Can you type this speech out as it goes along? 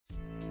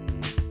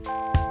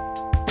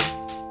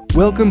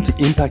Welcome to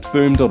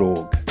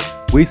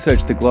impactboom.org. We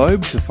search the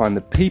globe to find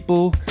the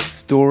people,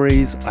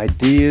 stories,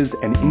 ideas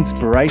and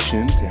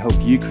inspiration to help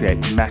you create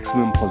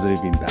maximum positive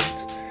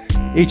impact.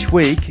 Each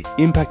week,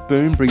 Impact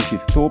Boom brings you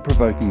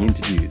thought-provoking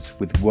interviews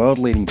with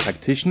world-leading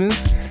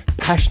practitioners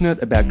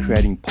passionate about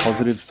creating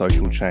positive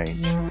social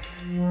change.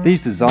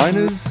 These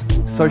designers,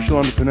 social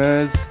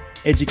entrepreneurs,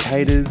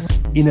 educators,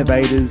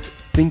 innovators,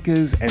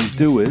 thinkers and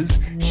doers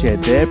share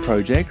their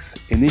projects,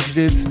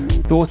 initiatives,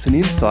 thoughts and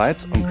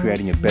insights on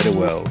creating a better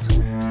world.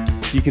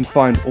 You can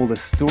find all the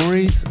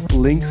stories,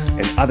 links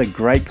and other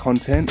great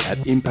content at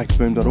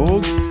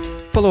impactboom.org.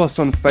 Follow us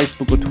on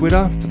Facebook or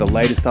Twitter for the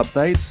latest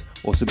updates,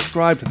 or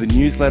subscribe to the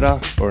newsletter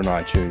or on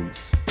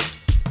iTunes.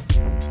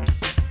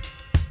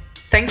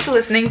 Thanks for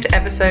listening to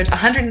episode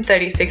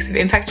 136 of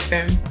Impact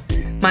Boom.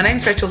 My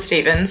name's Rachel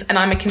Stevens and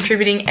I'm a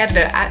contributing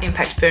editor at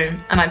Impact Boom,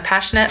 and I'm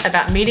passionate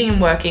about meeting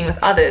and working with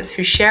others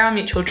who share our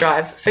mutual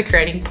drive for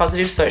creating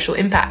positive social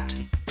impact.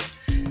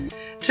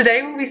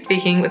 Today we'll be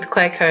speaking with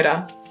Claire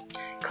Coder.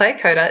 Claire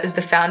Coder is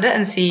the founder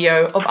and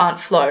CEO of Aunt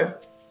Flo.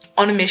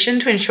 On a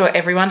mission to ensure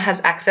everyone has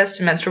access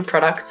to menstrual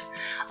products,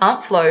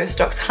 Aunt Flo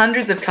stocks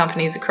hundreds of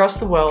companies across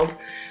the world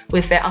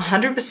with their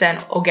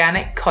 100%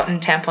 organic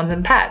cotton tampons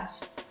and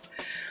pads.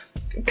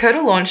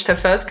 Coder launched her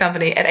first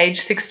company at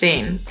age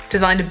 16,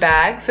 designed a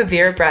bag for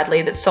Vera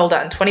Bradley that sold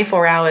out in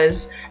 24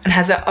 hours, and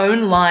has her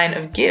own line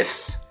of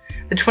gifts.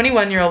 The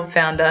 21-year-old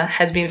founder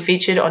has been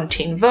featured on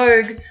Teen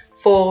Vogue,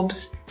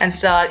 Forbes, and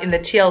starred in the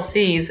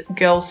TLC's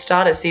Girls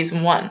Starter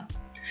Season 1.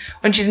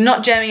 When she's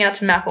not jamming out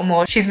to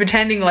Macklemore, she's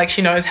pretending like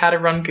she knows how to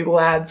run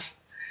Google Ads.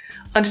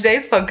 On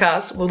today's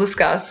podcast, we'll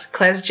discuss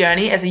Claire's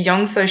journey as a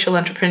young social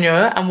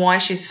entrepreneur and why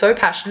she's so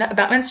passionate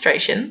about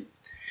menstruation.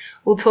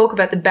 We'll talk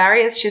about the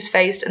barriers she's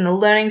faced and the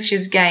learnings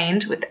she's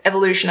gained with the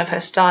evolution of her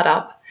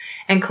startup.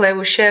 And Claire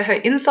will share her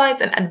insights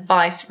and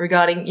advice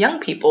regarding young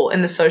people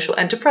in the social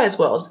enterprise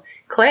world.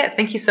 Claire,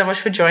 thank you so much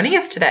for joining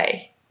us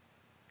today.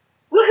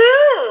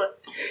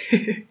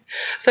 Woohoo!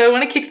 So I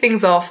want to kick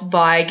things off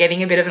by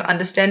getting a bit of an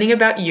understanding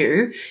about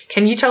you.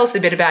 Can you tell us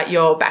a bit about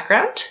your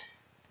background?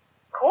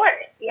 Of course,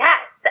 yes.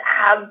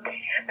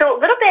 So a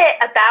little bit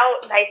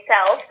about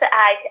myself.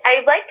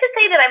 I like to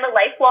say that I'm a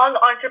lifelong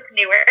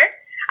entrepreneur.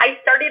 I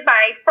started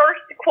my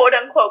first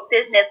quote-unquote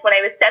business when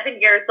I was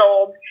 7 years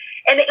old,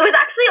 and it was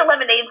actually a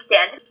lemonade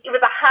stand. It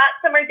was a hot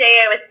summer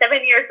day. I was 7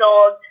 years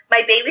old.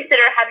 My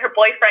babysitter had her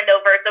boyfriend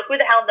over, so who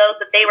the hell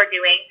knows what they were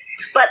doing.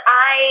 But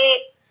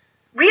I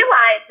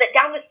realized that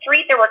down the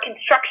street there were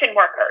construction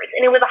workers,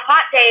 and it was a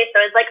hot day, so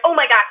I was like, oh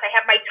my gosh, I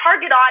have my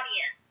target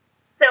audience.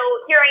 So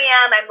here I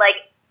am. I'm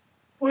like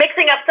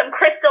mixing up some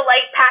Crystal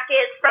Light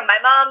packets from my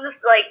mom's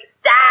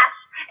stash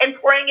and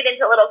pouring it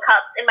into little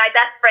cups. And my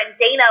best friend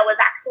Dana was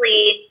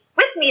actually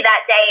with me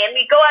that day. And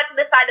we go out to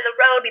the side of the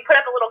road, we put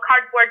up a little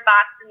cardboard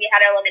box, and we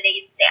had our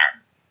lemonade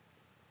stand.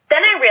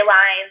 Then I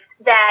realized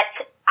that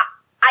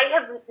I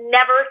have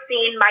never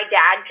seen my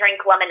dad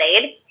drink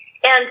lemonade.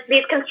 And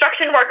these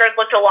construction workers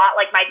looked a lot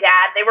like my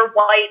dad. They were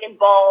white and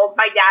bald.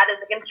 My dad is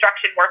a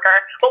construction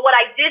worker. But what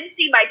I did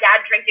see my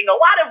dad drinking a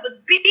lot of was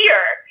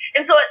beer.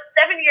 And so at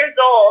 7 years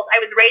old, I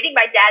was raiding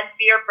my dad's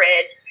beer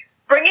fridge,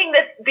 bringing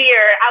this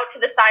beer out to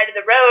the side of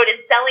the road and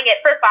selling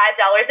it for $5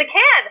 a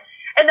can.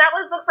 And that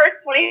was the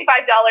first $25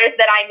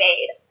 that I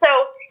made. So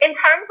in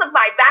terms of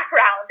my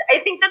background,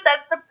 I think that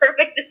that's the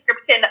perfect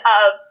description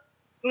of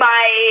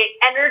my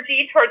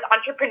energy towards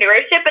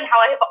entrepreneurship and how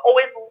I have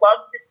always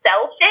loved to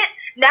sell shit.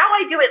 Now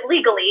I do it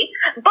legally,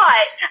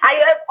 but I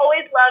have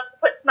always loved to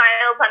put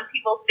smiles on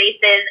people's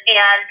faces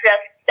and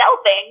just sell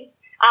things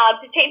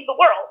to change the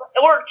world,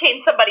 or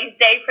change somebody's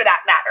day for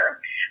that matter.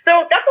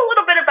 So that's a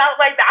little bit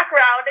about my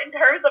background in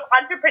terms of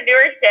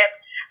entrepreneurship,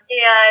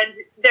 and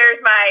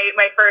there's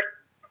my first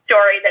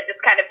story that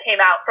just kind of came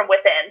out from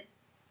within.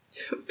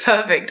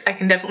 Perfect. I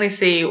can definitely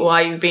see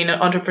why you've been an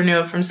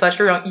entrepreneur from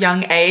such a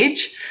young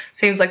age.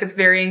 Seems like it's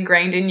very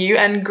ingrained in you,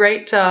 and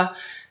great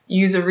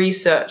user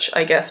research,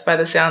 I guess, by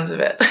the sounds of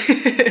it.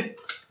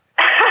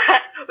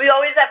 We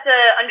always have to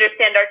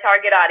understand our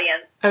target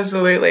audience.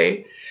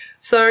 Absolutely.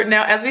 So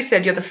now, as we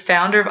said, you're the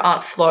founder of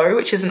Aunt Flo,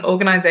 which is an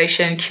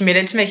organization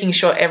committed to making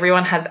sure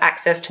everyone has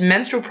access to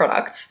menstrual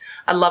products.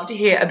 I'd love to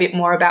hear a bit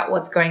more about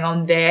what's going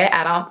on there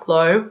at Aunt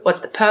Flo. What's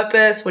the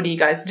purpose? What are you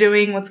guys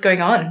doing? What's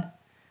going on?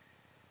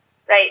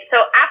 Right. So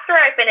after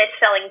I finished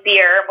selling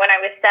beer when I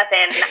was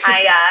 7,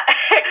 I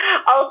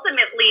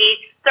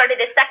ultimately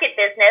started a second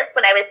business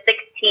when I was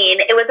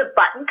 16. It was a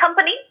button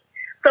company.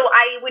 So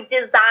I would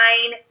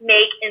design,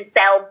 make, and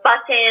sell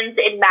buttons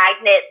and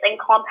magnets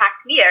and compact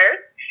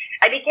mirrors.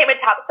 I became a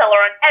top seller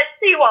on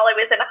Etsy while I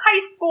was in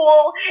high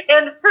school,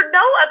 and for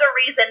no other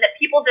reason that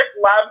people just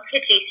loved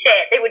kitschy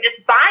shit. They would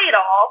just buy it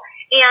all,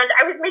 and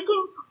I was making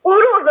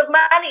oodles of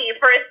money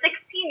for a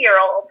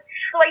 16-year-old.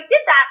 So I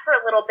did that for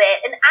a little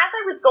bit, and as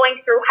I was going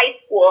through high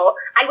school,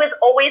 I was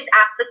always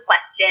asked the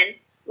question,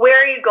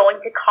 where are you going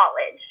to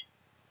college?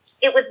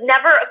 It was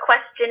never a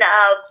question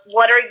of,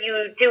 what are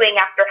you doing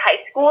after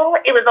high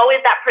school? It was always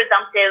that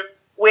presumptive,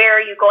 where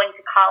are you going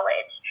to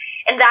college?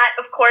 And that,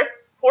 of course,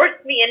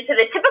 forced me me into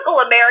the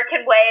typical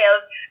American way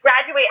of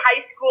graduate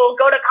high school,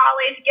 go to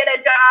college, get a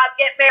job,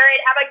 get married,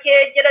 have a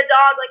kid, get a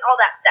dog, like all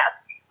that stuff.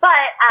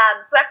 But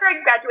so after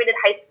I graduated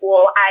high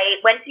school,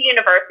 I went to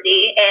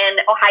university in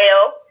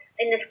Ohio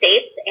in the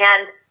States,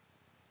 and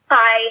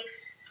I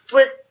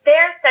was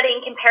there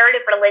studying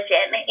comparative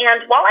religion.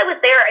 And while I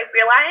was there, I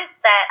realized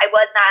that I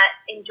was not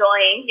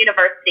enjoying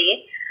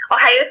university.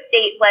 Ohio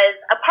State was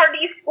a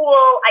party school.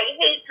 I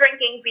hate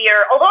drinking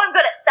beer. Although I'm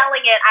good at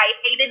selling it, I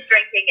hated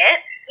drinking it.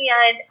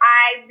 And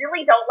I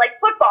really don't like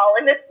football.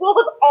 And this school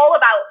was all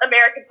about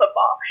American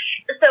football.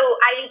 So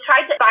I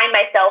tried to find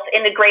myself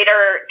in the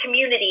greater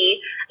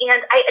community.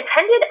 And I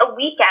attended a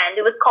weekend.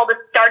 It was called a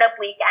startup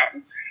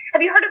weekend.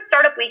 Have you heard of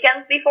startup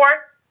weekends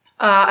before?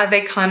 Are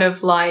they kind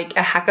of like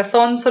a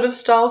hackathon sort of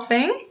style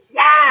thing?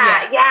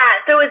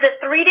 Yeah. So it was a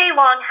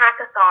 3-day-long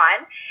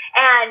hackathon.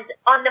 And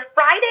on the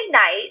Friday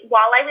night,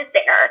 while I was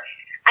there,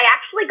 I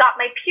actually got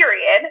my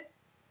period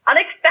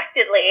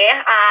unexpectedly.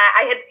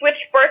 I had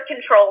switched birth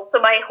control,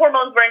 so my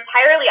hormones were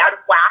entirely out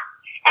of whack,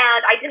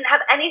 and I didn't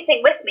have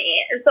anything with me.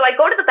 And so I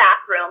go to the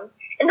bathroom.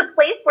 In the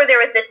place where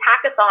there was this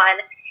hackathon,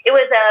 it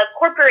was a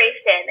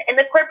corporation, and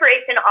the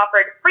corporation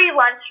offered free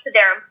lunch to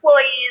their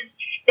employees.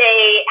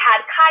 They had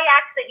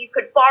kayaks that you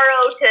could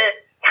borrow to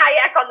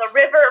kayak on the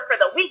river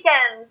for the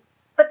weekends,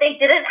 but they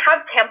didn't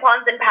have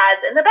tampons and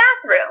pads in the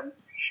bathroom.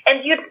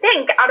 And you'd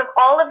think out of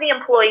all of the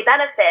employee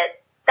benefits,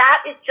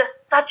 that is just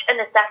such a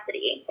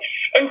necessity.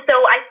 And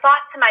so I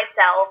thought to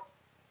myself,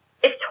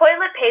 if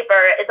toilet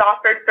paper is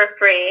offered for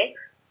free,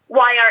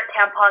 why aren't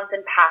tampons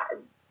and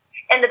pads?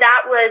 And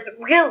that was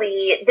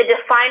really the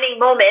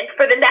defining moment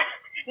for the next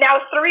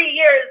now 3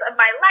 years of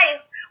my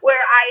life,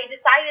 where I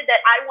decided that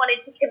I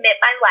wanted to commit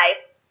my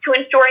life to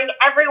ensuring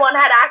everyone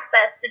had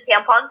access to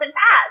tampons and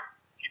pads.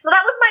 So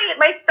that was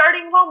my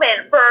starting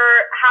moment for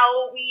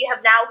how we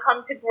have now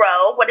come to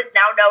grow what is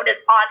now known as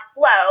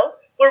OntFlow,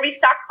 where we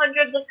stock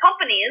hundreds of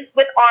companies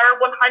with our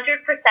 100%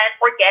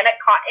 organic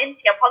cotton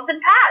tampons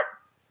and pads.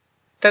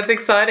 That's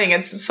exciting.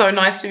 It's so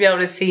nice to be able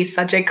to see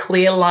such a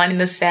clear line in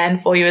the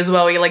sand for you as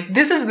well. You're like,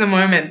 this is the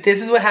moment.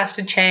 This is what has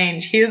to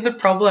change. Here's the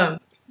problem.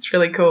 It's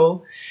really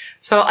cool.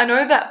 So I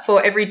know that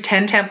for every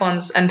 10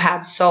 tampons and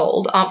pads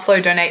sold,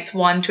 OntFlow donates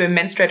one to a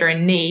menstruator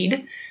in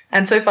need.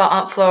 And so far,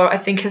 OntFlow, I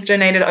think, has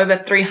donated over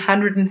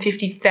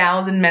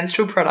 350,000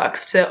 menstrual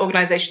products to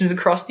organizations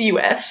across the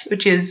US,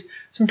 which is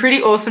some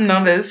pretty awesome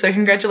numbers. So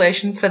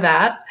congratulations for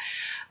that.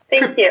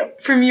 Thank you.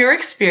 From your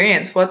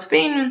experience, what's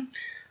been,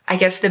 I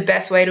guess, the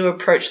best way to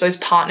approach those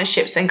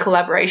partnerships and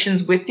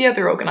collaborations with the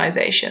other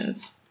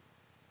organizations?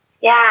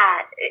 Yeah.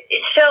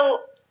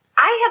 So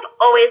I have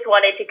always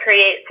wanted to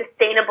create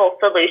sustainable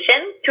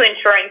solutions to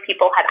ensuring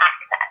people have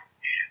access.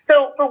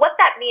 So for what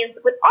that means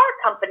with our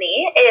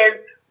company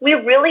is we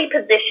really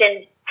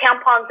positioned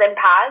tampons and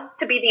pads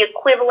to be the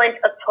equivalent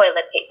of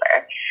toilet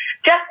paper.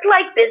 Just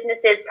like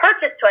businesses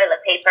purchase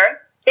toilet paper,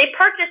 they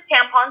purchase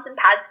tampons and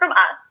pads from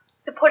us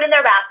to put in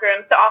their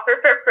bathrooms to offer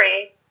for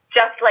free,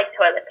 just like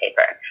toilet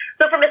paper.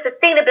 So from a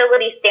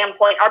sustainability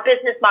standpoint, our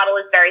business model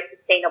is very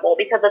sustainable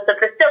because it's a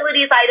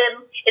facilities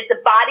item, it's a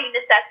body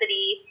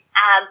necessity,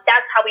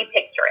 that's how we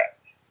picture it.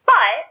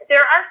 But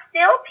there are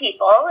still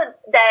people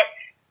that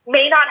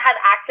may not have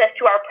access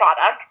to our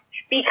product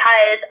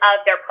because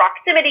of their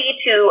proximity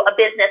to a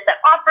business that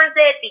offers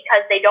it,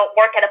 because they don't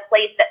work at a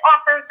place that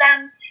offers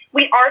them.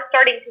 We are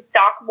starting to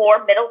stock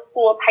more middle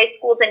schools, high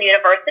schools, and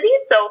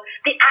universities, so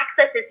the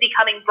access is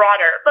becoming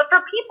broader. But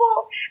for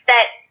people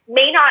that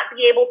may not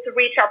be able to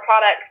reach our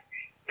products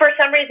for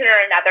some reason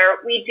or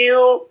another, we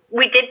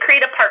did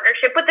create a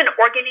partnership with an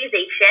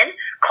organization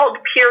called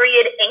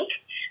Period Inc.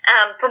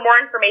 For more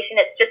information,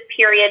 it's just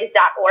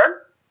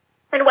period.org.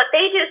 And what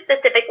they do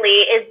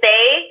specifically is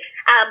they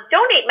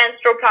donate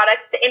menstrual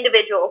products to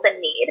individuals in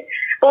need.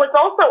 But what's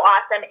also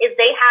awesome is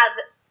they have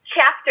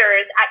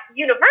chapters at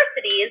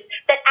universities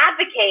that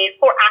advocate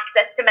for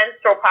access to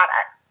menstrual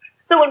products.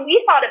 So when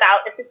we thought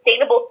about a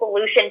sustainable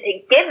solution to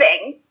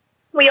giving,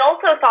 we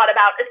also thought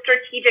about a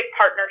strategic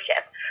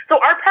partnership. So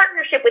our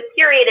partnership with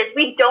Period is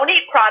we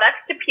donate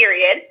products to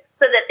Period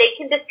so that they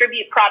can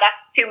distribute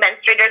products to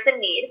menstruators in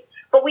need.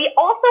 But we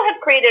also have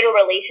created a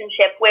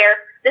relationship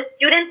where the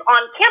students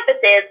on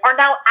campuses are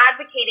now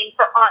advocating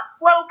for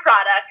OntFlow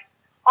products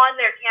on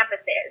their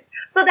campuses.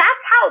 So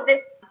that's how this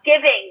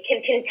giving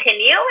can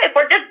continue. If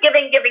we're just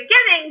giving,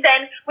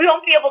 then we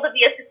won't be able to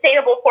be a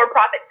sustainable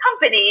for-profit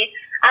company.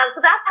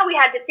 So that's how we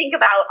had to think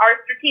about our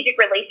strategic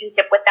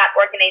relationship with that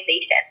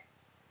organization.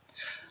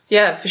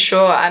 Yeah, for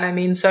sure. And I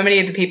mean, so many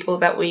of the people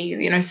that we,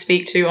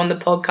 speak to on the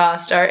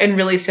podcast are in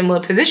really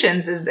similar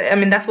positions.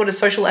 That's what a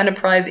social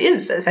enterprise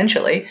is,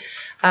 essentially,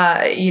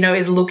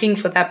 is looking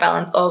for that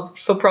balance of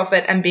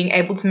for-profit and being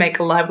able to make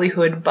a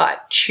livelihood,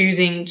 but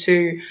choosing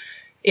to,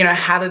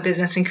 have a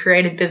business and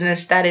create a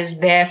business that is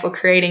there for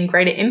creating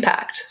greater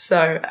impact.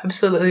 So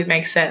absolutely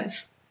makes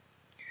sense.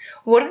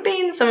 What have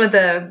been some of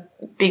the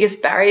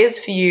biggest barriers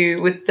for you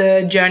with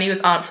the journey with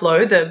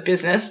OntFlow, the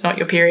business, not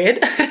your period,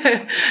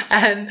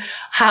 and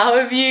how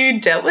have you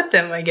dealt with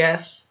them, I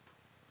guess?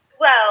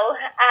 Well,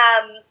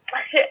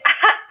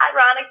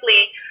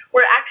 ironically,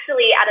 we're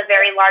actually at a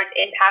very large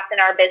impasse in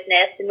our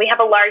business, and we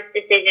have a large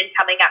decision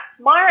coming up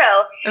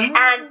tomorrow. Mm-hmm.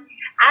 And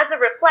as a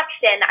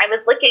reflection, I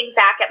was looking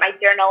back at my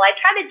journal. I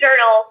try to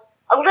journal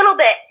a little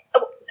bit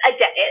a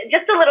day,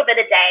 just a little bit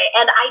a day,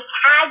 and I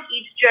tag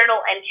each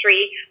journal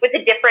entry with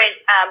a different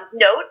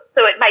note.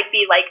 So it might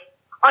be like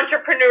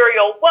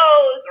entrepreneurial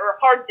woes or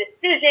hard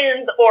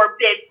decisions or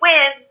big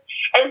wins.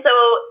 And so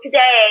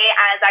today,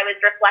 as I was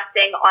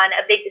reflecting on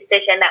a big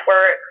decision that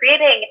we're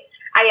creating,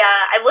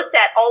 I looked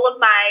at all of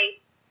my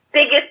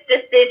biggest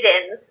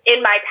decisions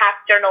in my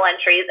past journal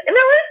entries, and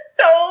there were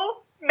so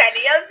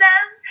many of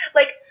them.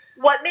 Like,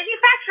 what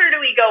manufacturer do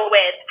we go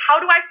with? How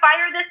do I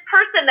fire this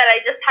person that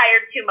I just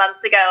hired 2 months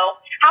ago?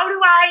 How do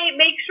I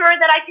make sure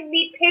that I can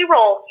meet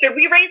payroll? Should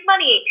we raise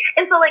money?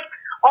 And so, like,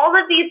 all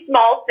of these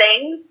small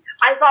things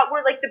I thought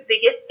were, like, the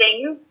biggest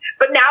things.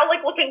 But now,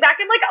 like, looking back,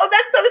 I'm like, oh,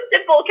 that's so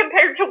simple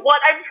compared to what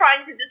I'm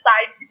trying to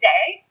decide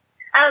today.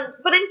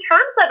 But in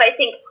terms of, I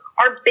think,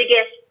 our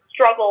biggest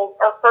struggles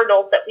or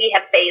hurdles that we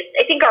have faced,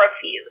 I think are a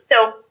few.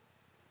 So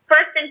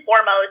first and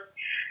foremost,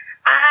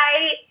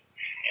 I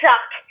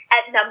suck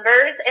at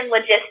numbers and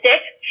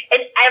logistics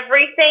and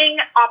everything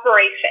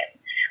operations.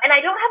 And I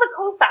don't have a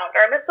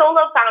co-founder. I'm a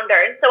solo founder.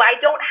 And so I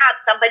don't have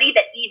somebody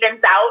that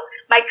evens out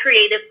my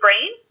creative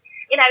brain.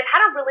 And I've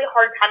had a really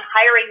hard time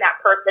hiring that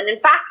person. In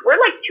fact,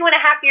 we're like 2.5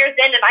 years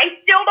in and I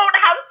still don't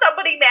have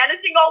somebody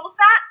managing all of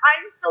that.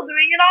 I'm still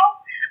doing it all.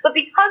 But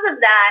because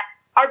of that,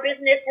 our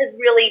business has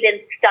really been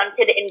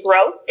stunted in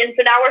growth. And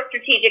so now we're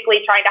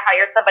strategically trying to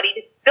hire somebody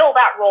to fill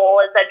that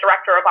role as a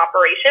director of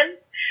operations.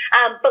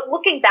 But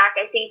looking back,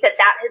 I think that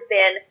has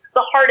been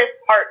the hardest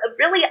part of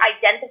really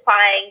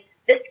identifying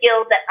the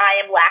skills that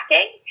I am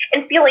lacking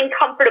and feeling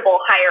comfortable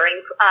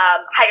hiring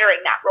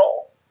that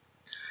role.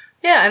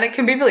 Yeah, and it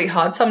can be really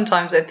hard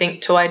sometimes, I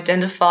think, to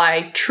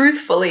identify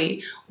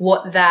truthfully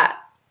what that,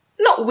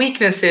 not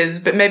weakness is,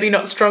 but maybe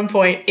not strong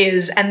point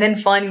is, and then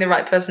finding the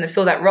right person to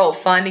fill that role,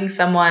 finding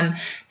someone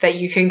that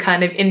you can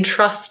kind of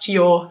entrust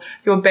your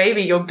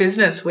baby, your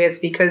business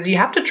with, because you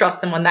have to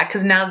trust them on that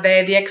because now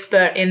they're the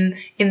expert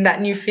in that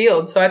new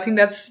field. So I think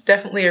that's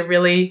definitely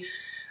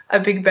a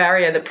big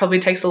barrier that probably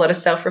takes a lot of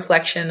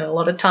self-reflection and a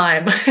lot of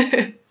time.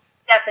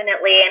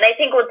 Definitely. And I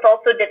think what's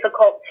also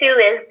difficult too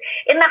is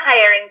in the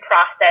hiring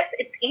process,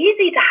 it's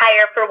easy to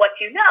hire for what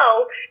you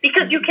know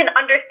because you can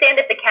understand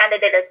if the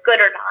candidate is good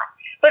or not.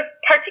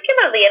 But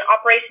particularly in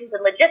operations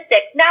and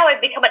logistics, now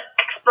I've become an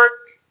expert,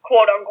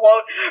 quote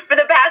unquote, for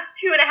the past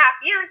 2.5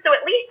 years. So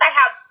at least I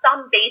have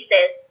some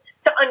basis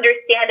to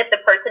understand if the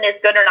person is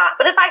good or not.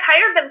 But if I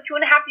hired them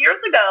 2.5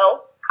 years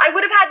ago, I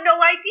would have had no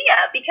idea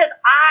because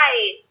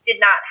I did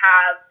not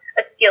have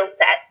a skill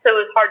set. So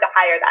it was hard to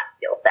hire that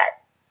skill set.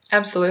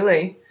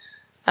 Absolutely.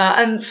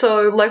 And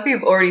so like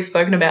we've already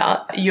spoken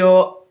about,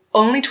 you're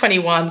only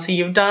 21, so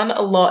you've done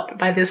a lot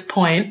by this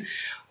point.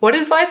 What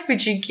advice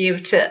would you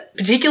give to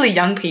particularly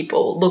young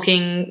people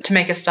looking to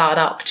make a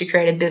startup, to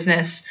create a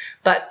business,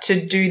 but to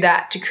do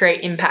that to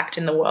create impact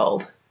in the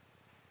world?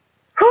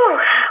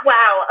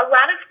 Wow, a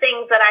lot of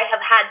things that I have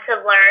had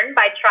to learn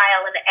by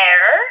trial and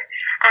error.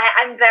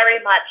 I'm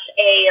very much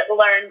a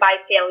learn by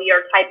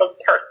failure type of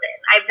person.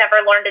 I've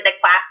never learned in a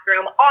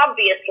classroom,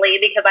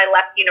 obviously, because I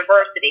left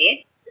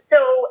university.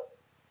 So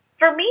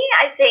for me,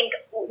 I think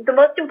the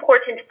most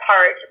important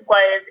part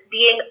was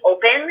being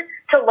open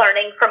to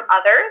learning from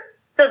others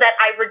so that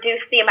I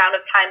reduce the amount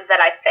of times that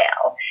I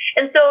fail.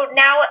 And so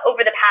now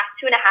over the past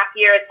 2.5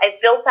 years,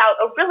 I've built out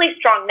a really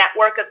strong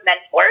network of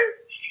mentors.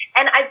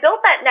 And I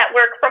built that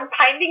network from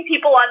finding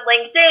people on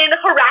LinkedIn,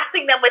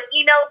 harassing them with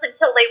emails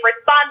until they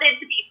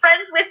responded to be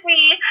friends with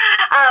me.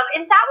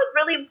 And that was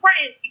really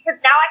important because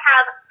now I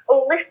have a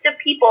list of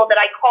people that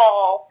I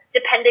call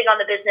depending on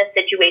the business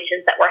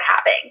situations that we're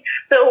having.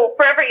 So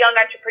for every young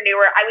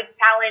entrepreneur, I would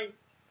challenge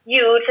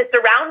you to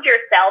surround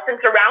yourself and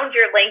surround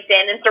your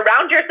LinkedIn and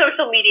surround your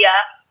social media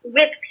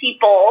with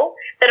people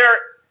that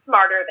are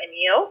smarter than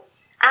you.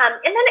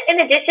 And then in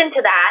addition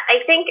to that,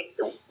 I think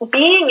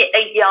being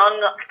a young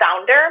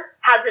founder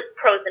has its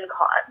pros and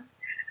cons.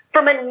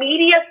 From a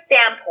media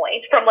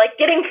standpoint, from like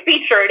getting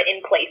featured in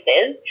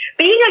places,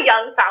 being a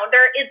young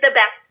founder is the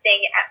best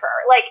thing ever.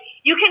 Like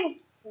you can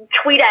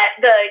tweet at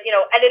the,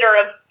 editor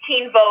of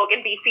Teen Vogue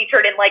and be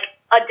featured in like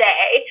a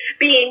day,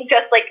 being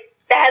just like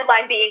the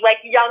headline being like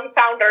young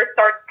founder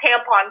starts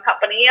tampon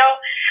company,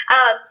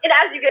 and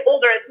as you get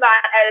older, it's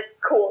not as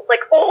cool.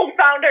 Like old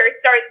founder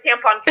starts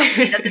tampon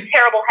company. That's a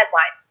terrible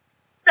headline.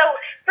 So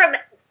from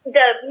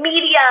the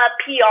media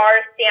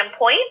PR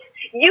standpoint,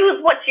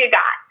 use what you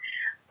got.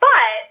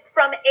 But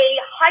from a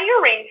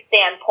hiring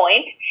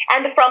standpoint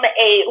and from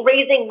a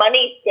raising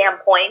money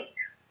standpoint,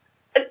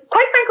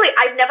 quite frankly,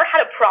 I've never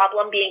had a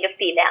problem being a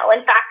female.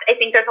 In fact, I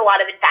think there's a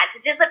lot of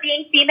advantages of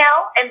being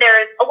female, and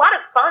there's a lot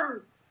of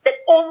funds that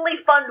only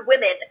fund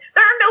women.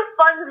 There are no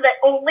funds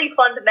that only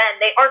fund men.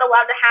 They aren't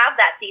allowed to have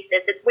that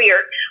thesis. It's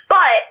weird.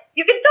 But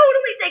you can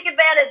totally take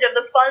advantage of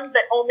the funds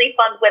that only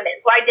fund women.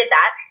 So I did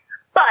that.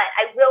 But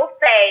I will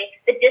say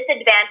the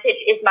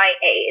disadvantage is my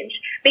age,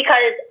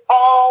 because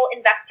all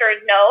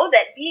investors know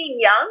that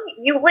being young,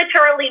 you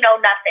literally know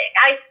nothing.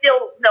 I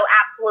still know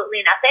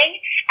absolutely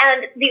nothing.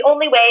 And the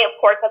only way, of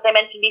course, as I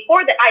mentioned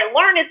before, that I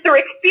learn is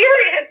through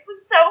experience.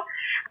 So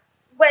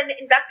when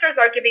investors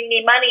are giving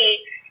me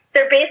money,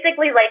 they're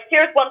basically like,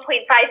 here's $1.5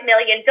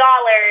 million.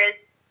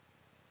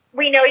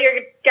 We know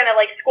you're going to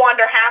like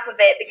squander half of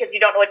it because you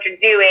don't know what you're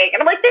doing.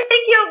 And I'm like, thank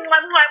you.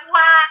 Mwah, mwah,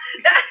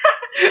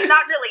 mwah.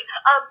 Not really.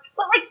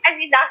 But like, I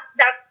mean,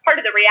 that's part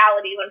of the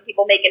reality when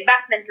people make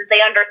investments, is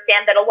they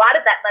understand that a lot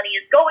of that money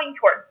is going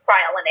towards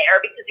trial and error,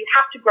 because you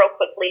have to grow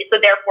quickly.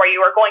 So therefore you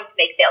are going to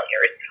make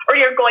failures, or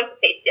you're going to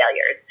face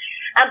failures.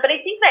 But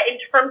I think that in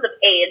terms of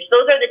age,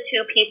 those are the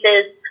two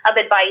pieces of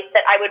advice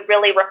that I would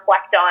really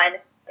reflect on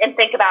and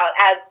think about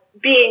as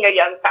being a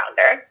young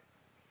founder.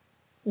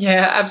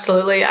 Yeah,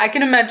 absolutely. I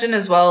can imagine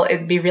as well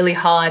it'd be really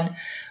hard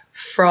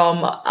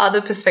from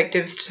other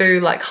perspectives too,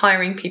 like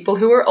hiring people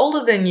who are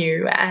older than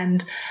you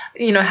and,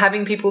 you know,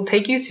 having people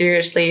take you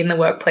seriously in the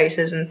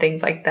workplaces and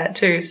things like that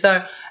too.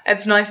 So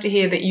it's nice to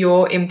hear that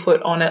your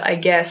input on it, I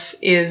guess,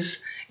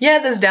 is, yeah,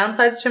 there's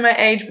downsides to my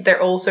age, but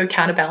they're also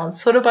counterbalanced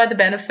sort of by the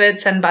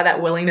benefits and by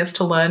that willingness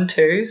to learn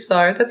too.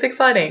 So that's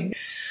exciting.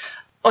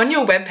 On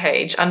your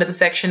webpage, under the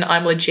section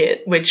I'm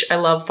Legit, which I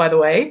love, by the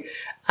way,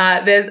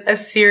 there's a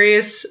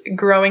serious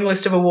growing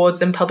list of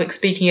awards and public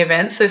speaking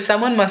events, so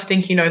someone must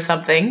think you know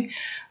something.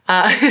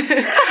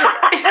 It's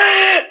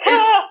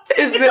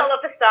all a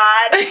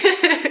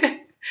facade.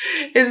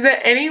 Is there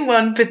any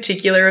one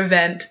particular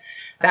event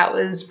that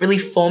was really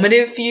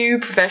formative for you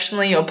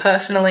professionally or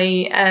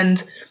personally,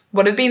 and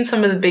what have been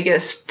some of the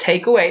biggest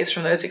takeaways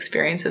from those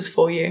experiences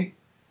for you?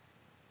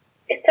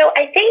 So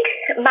I think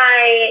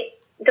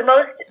the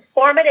most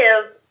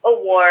formative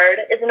award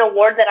is an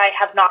award that I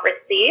have not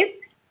received.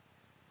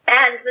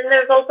 And then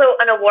there's also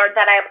an award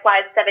that I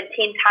applied 17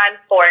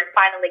 times for and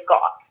finally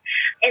got.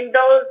 And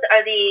those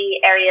are the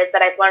areas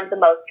that I've learned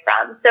the most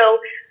from. So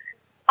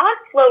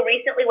Oslo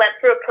recently went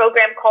through a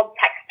program called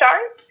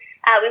Techstars.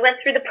 We went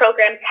through the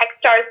program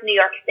Techstars New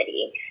York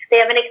City.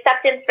 They have an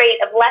acceptance rate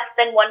of less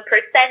than 1%.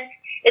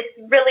 It's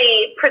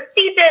really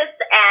prestigious,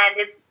 and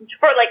it's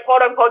for, like,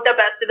 quote unquote, the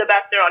best of the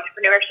best in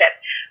entrepreneurship.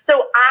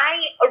 So I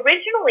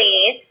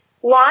originally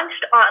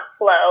launched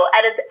Oslo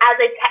at a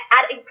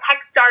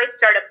Techstars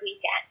startup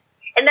weekend.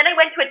 And then I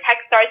went to a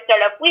Techstars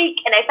startup week,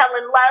 and I fell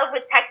in love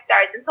with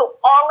Techstars. And so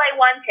all I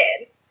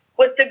wanted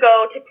was to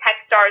go to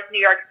Techstars New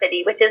York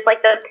City, which is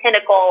like the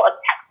pinnacle of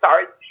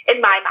Techstars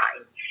in my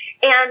mind.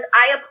 And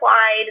I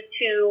applied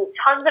to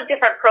tons of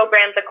different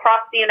programs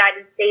across the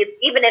United States,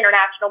 even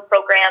international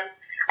programs.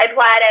 I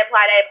applied,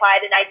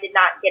 and I did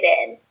not get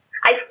in.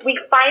 We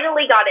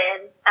finally got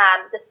in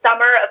the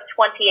summer of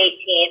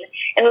 2018,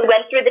 and we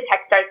went through the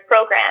Techstars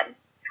program.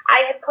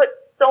 I had put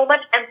so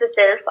much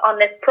emphasis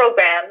on this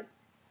program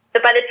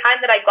that by the time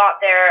that I got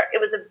there,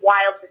 it was a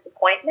wild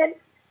disappointment.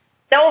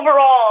 Now,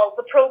 overall,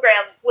 the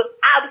program was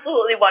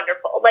absolutely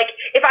wonderful. Like,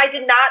 if I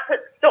did not put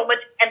so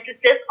much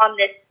emphasis on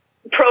this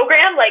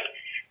program, like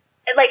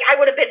I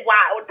would have been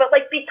wowed. But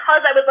like,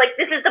 because I was like,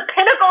 this is the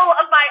pinnacle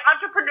of my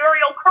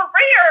entrepreneurial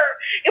career,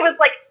 it was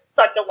like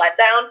such a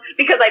letdown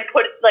because I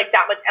put like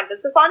that much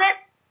emphasis on it.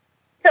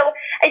 So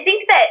I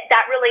think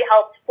that really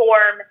helped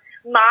form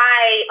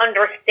my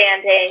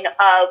understanding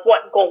of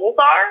what goals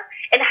are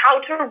and how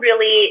to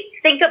really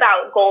think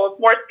about goals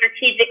more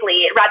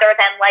strategically rather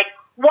than like,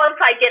 once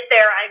I get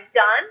there, I'm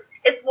done.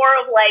 It's more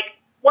of like,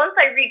 once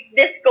I reach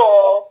this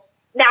goal,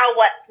 now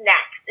what's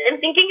next? And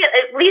thinking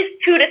at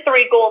least 2 to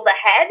 3 goals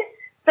ahead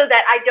so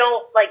that I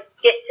don't like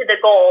get to the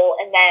goal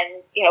and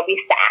then, be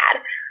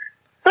sad.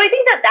 So I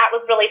think that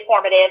was really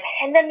formative.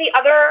 And then the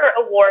other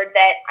award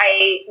that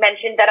I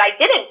mentioned that I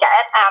didn't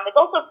get is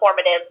also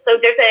formative. So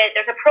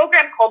there's a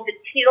program called the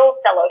Thiel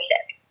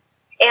Fellowship.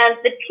 And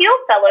the Thiel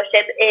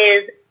Fellowship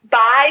is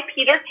by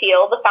Peter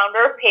Thiel, the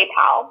founder of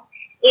PayPal.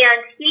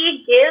 And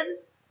he gives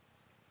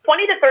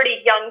 20 to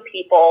 30 young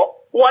people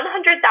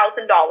 $100,000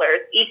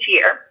 each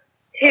year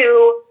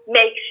to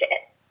make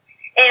shit.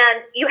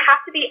 And you have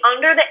to be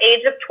under the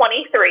age of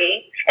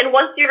 23. And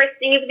once you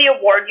receive the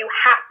award, you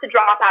have to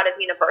drop out of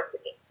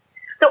university.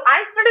 So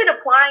I started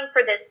applying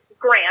for this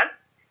grant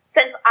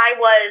since I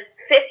was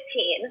 15.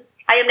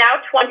 I am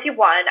now 21.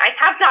 I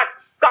have not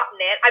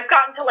gotten it. I've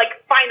gotten to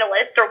like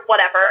finalist or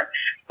whatever,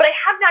 but I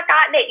have not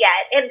gotten it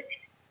yet. And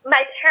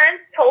my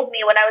parents told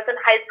me when I was in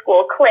high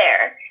school,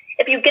 Claire,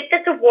 if you get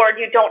this award,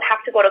 you don't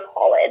have to go to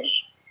college.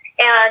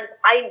 And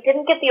I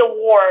didn't get the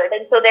award,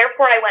 and so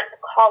therefore I went to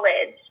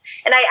college.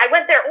 And I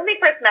went there only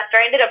for a semester.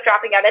 I ended up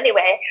dropping out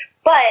anyway.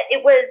 But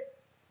it was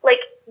like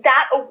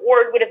that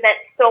award would have meant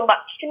so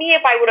much to me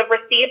if I would have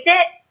received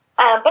it,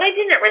 but I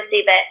didn't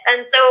receive it.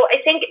 And so I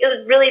think it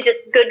was really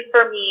just good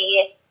for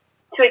me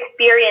to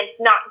experience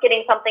not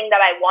getting something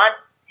that I want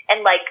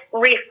and like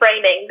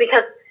reframing,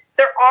 because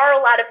there are a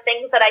lot of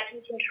things that I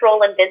can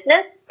control in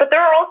business, but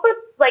there are also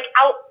like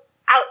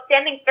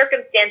outstanding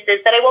circumstances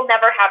that I will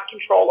never have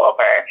control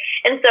over.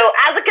 And so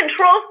as a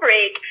control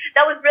freak,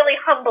 that was really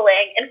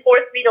humbling and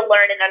forced me to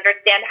learn and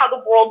understand how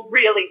the world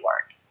really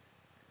works.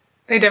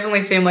 They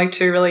definitely seem like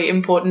two really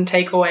important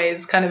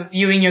takeaways, kind of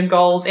viewing your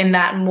goals in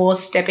that more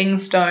stepping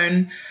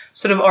stone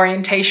sort of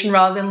orientation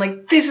rather than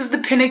like, this is the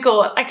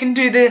pinnacle, I can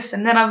do this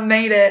and then I've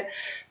made it.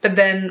 But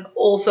then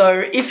also,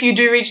 if you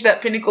do reach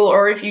that pinnacle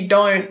or if you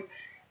don't,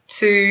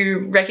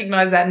 to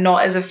recognize that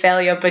not as a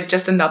failure but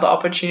just another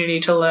opportunity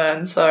to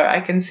learn. So I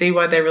can see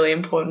why they're really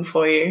important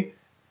for you.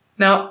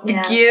 Now,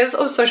 the gears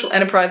of social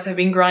enterprise have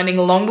been grinding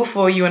long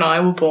before you and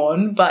I were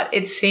born, but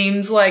it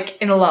seems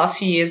like in the last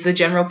few years, the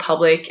general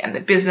public and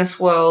the business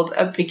world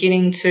are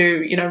beginning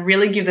to,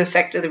 really give the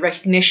sector the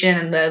recognition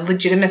and the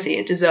legitimacy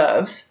it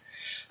deserves.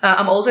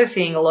 I'm also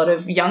seeing a lot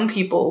of young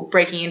people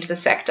breaking into the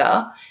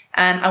sector,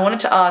 and I wanted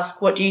to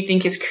ask, what do you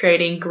think is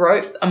creating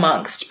growth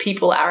amongst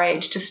people our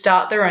age to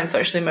start their own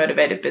socially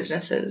motivated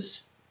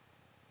businesses?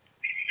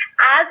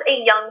 As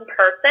a young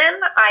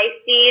person, I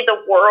see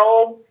the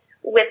world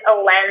with a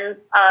lens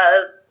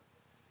of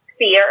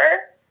fear,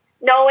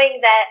 knowing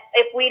that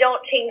if we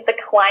don't change the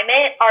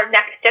climate, our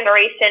next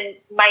generation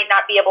might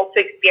not be able to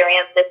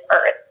experience this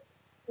earth.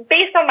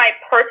 Based on my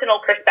personal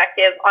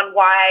perspective on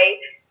why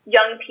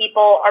young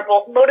people are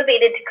both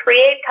motivated to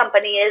create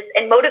companies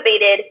and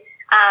motivated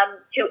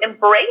to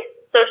embrace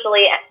social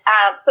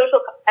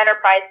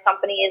enterprise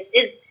companies,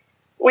 is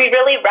we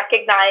really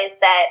recognize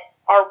that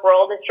our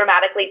world is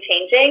dramatically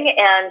changing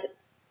and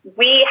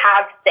we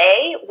have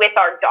say with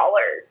our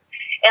dollars.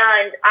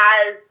 And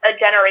as a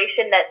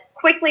generation that's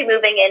quickly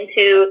moving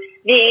into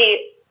the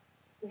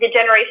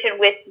generation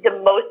with the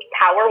most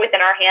power within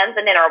our hands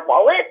and in our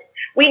wallets,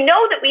 we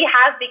know that we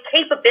have the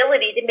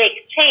capability to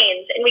make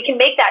change, and we can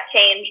make that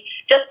change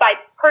just by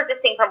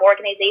purchasing from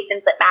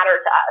organizations that matter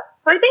to us.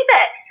 So I think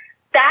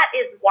that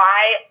is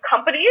why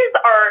companies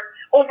are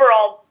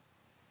overall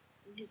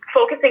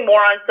focusing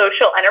more on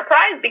social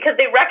enterprise, because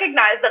they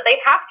recognize that they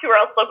have to or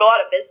else they'll go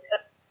out of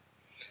business.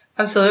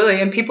 Absolutely.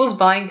 And people's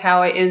buying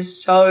power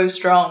is so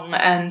strong.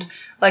 And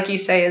like you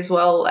say as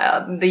well,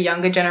 the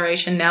younger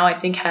generation now, I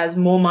think, has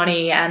more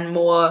money and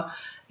more,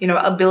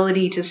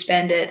 ability to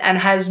spend it, and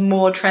has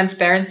more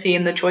transparency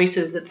in the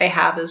choices that they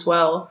have as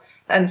well.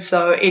 And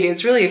so it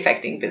is really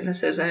affecting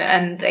businesses,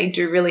 and they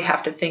do really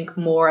have to think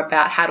more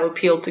about how to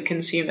appeal to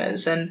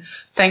consumers. And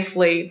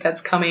thankfully,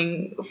 that's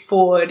coming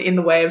forward in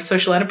the way of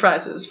social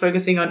enterprises,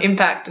 focusing on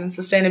impact and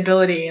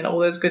sustainability and all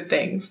those good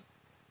things.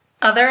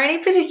 Are there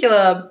any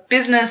particular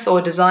business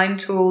or design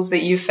tools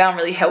that you found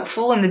really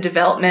helpful in the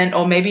development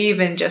or maybe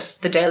even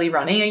just the daily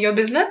running of your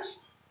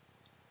business?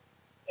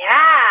 Yeah,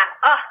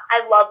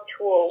 I love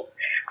tools.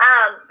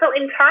 So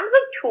in terms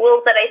of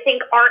tools that I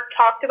think aren't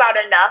talked about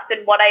enough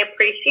and what I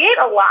appreciate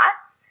a lot,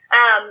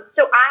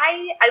 so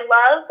I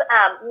love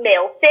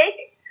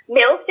Mailstake.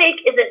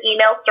 Mailstake is an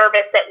email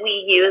service that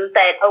we use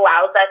that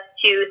allows us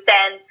to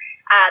send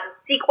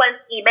sequence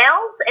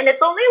emails, and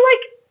it's only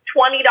like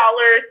 $20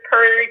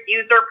 per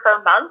user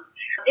per month,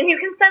 and you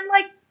can send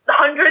like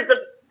hundreds of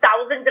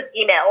thousands of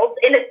emails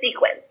in a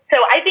sequence.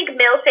 So I think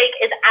Mailshake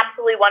is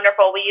absolutely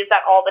wonderful. We use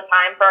that all the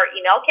time for our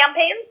email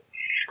campaigns.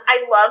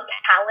 I love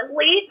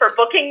Calendly for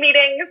booking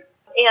meetings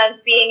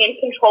and being in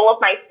control of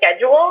my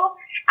schedule.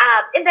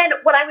 And then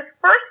when I was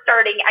first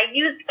starting, I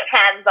used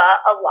Canva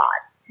a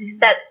lot.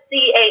 That's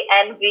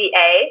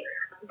Canva.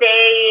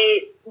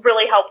 They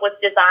really help with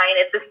design.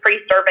 It's this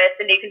free service,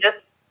 and you can just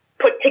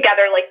put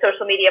together like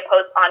social media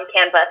posts on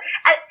Canva.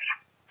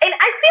 And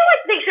I feel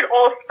like they should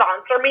all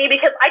sponsor me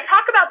because I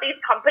talk about these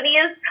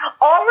companies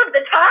all of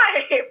the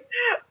time.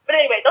 But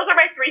anyway, those are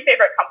my three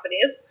favorite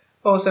companies.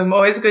 Awesome.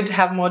 Always good to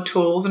have more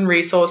tools and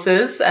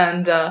resources,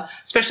 and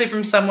especially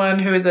from someone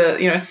who is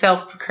a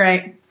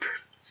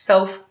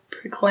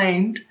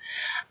self-proclaimed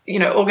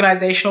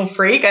organizational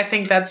freak. I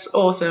think that's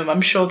awesome.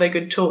 I'm sure they're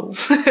good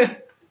tools.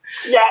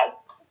 Yes.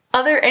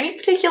 Are there any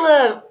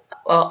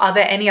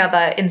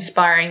other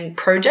inspiring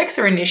projects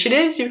or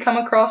initiatives you've come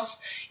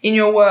across in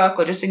your work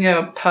or just in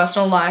your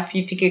personal life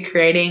you think are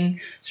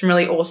creating some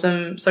really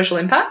awesome social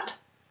impact?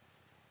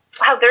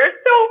 Wow, there's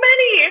so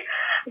many.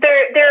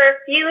 There are a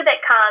few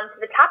that come to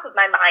the top of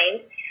my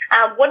mind.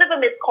 One of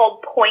them is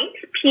called Point,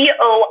 Point.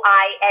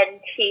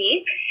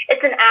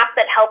 It's an app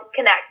that helps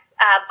connect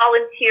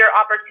volunteer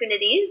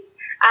opportunities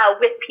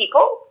with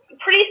people.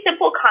 Pretty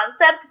simple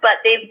concept,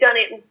 but they've done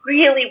it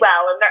really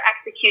well, and their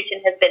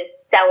execution has been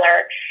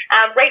stellar.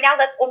 Right now,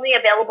 that's only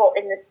available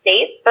in the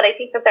States, but I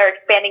think that they're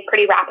expanding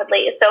pretty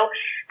rapidly. So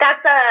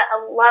that's a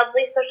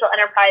lovely social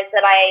enterprise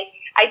that I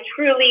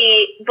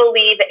truly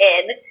believe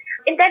in.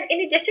 And then in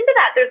addition to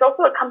that, there's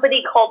also a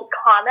company called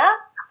Kana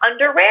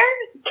Underwear,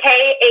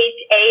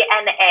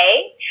 Khana.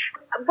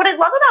 What I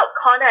love about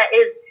Kana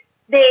is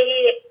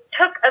they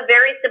took a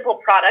very simple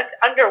product,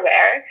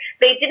 underwear.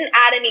 They didn't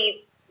add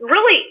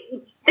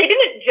they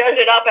didn't judge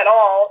it up at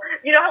all.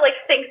 You know how like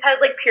Stinks has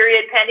like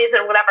period panties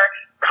and whatever.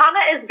 Kana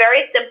is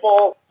very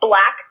simple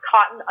black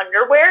cotton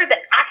underwear that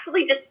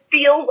actually just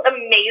feels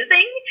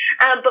amazing.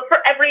 But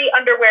for every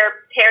underwear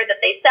pair that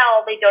they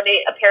sell, they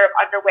donate a pair of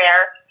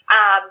underwear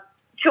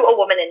to a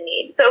woman in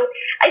need. So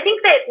I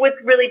think that what's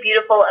really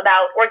beautiful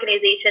about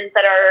organizations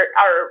that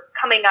are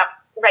coming up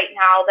right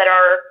now that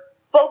are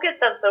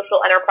focused on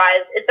social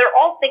enterprise is they're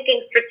all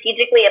thinking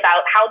strategically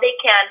about how they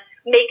can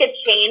make a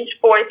change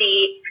for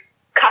the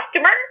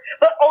customer,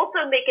 but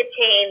also make a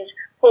change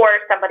for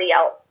somebody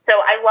else. So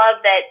I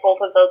love that both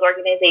of those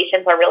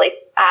organizations are really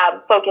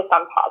focused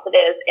on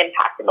positive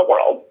impact in the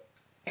world.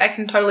 I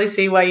can totally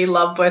see why you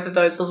love both of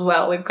those as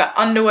well. We've got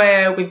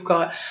underwear, we've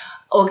got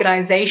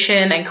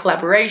organization and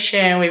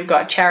collaboration, we've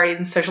got charities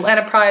and social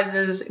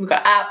enterprises, we've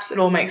got apps. It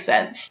all makes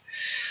sense.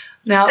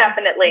 Now,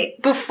 definitely.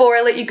 Before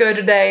I let you go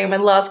today, my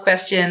last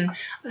question,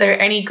 are there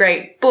any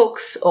great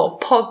books or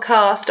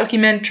podcasts,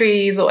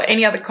 documentaries, or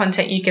any other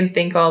content you can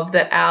think of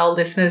that our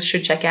listeners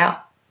should check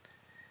out?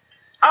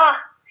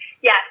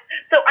 Yes.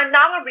 So I'm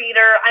not a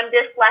reader. I'm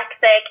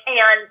dyslexic,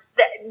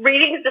 and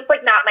reading is just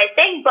not my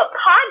thing. But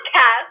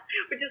podcasts,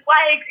 which is why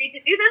I agreed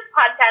to do this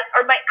podcast,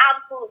 are my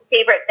absolute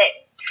favorite thing.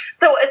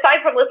 So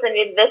aside from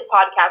listening to this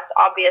podcast,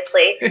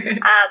 obviously,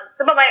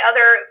 some of my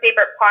other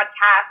favorite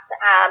podcasts,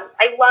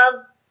 I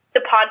love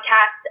the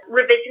podcast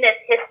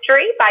Revisionist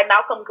History by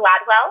Malcolm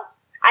Gladwell.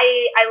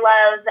 I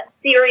love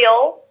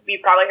Serial.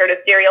 You've probably heard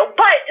of Serial,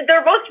 but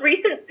their most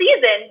recent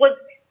season was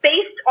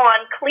based on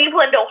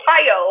Cleveland,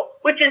 Ohio,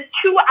 which is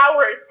 2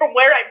 hours from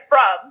where I'm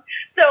from.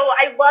 So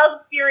I love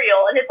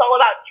Serial, and it's all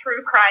about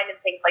true crime and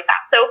things like that.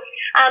 So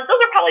those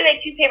are probably my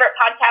two favorite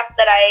podcasts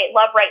that I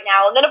love right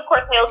now. And then, of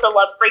course, I also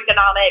love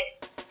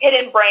Freakonomics,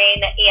 Hidden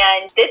Brain,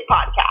 and this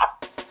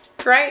podcast.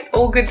 Great.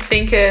 All good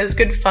thinkers,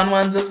 good fun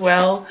ones as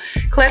well.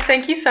 Claire,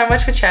 thank you so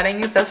much for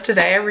chatting with us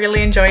today. I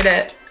really enjoyed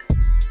it.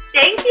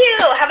 Thank you.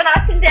 Have an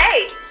awesome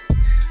day.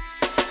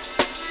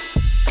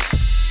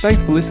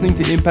 Thanks for listening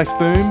to Impact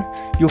Boom.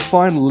 You'll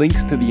find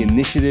links to the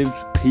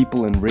initiatives,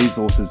 people and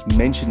resources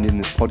mentioned in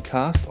this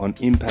podcast on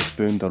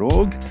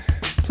impactboom.org.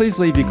 Please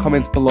leave your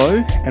comments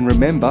below, and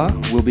remember,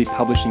 we'll be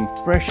publishing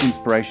fresh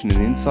inspiration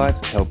and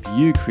insights to help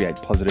you create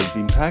positive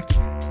impact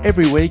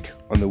every week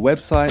on the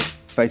website,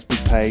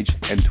 Facebook page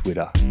and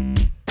Twitter.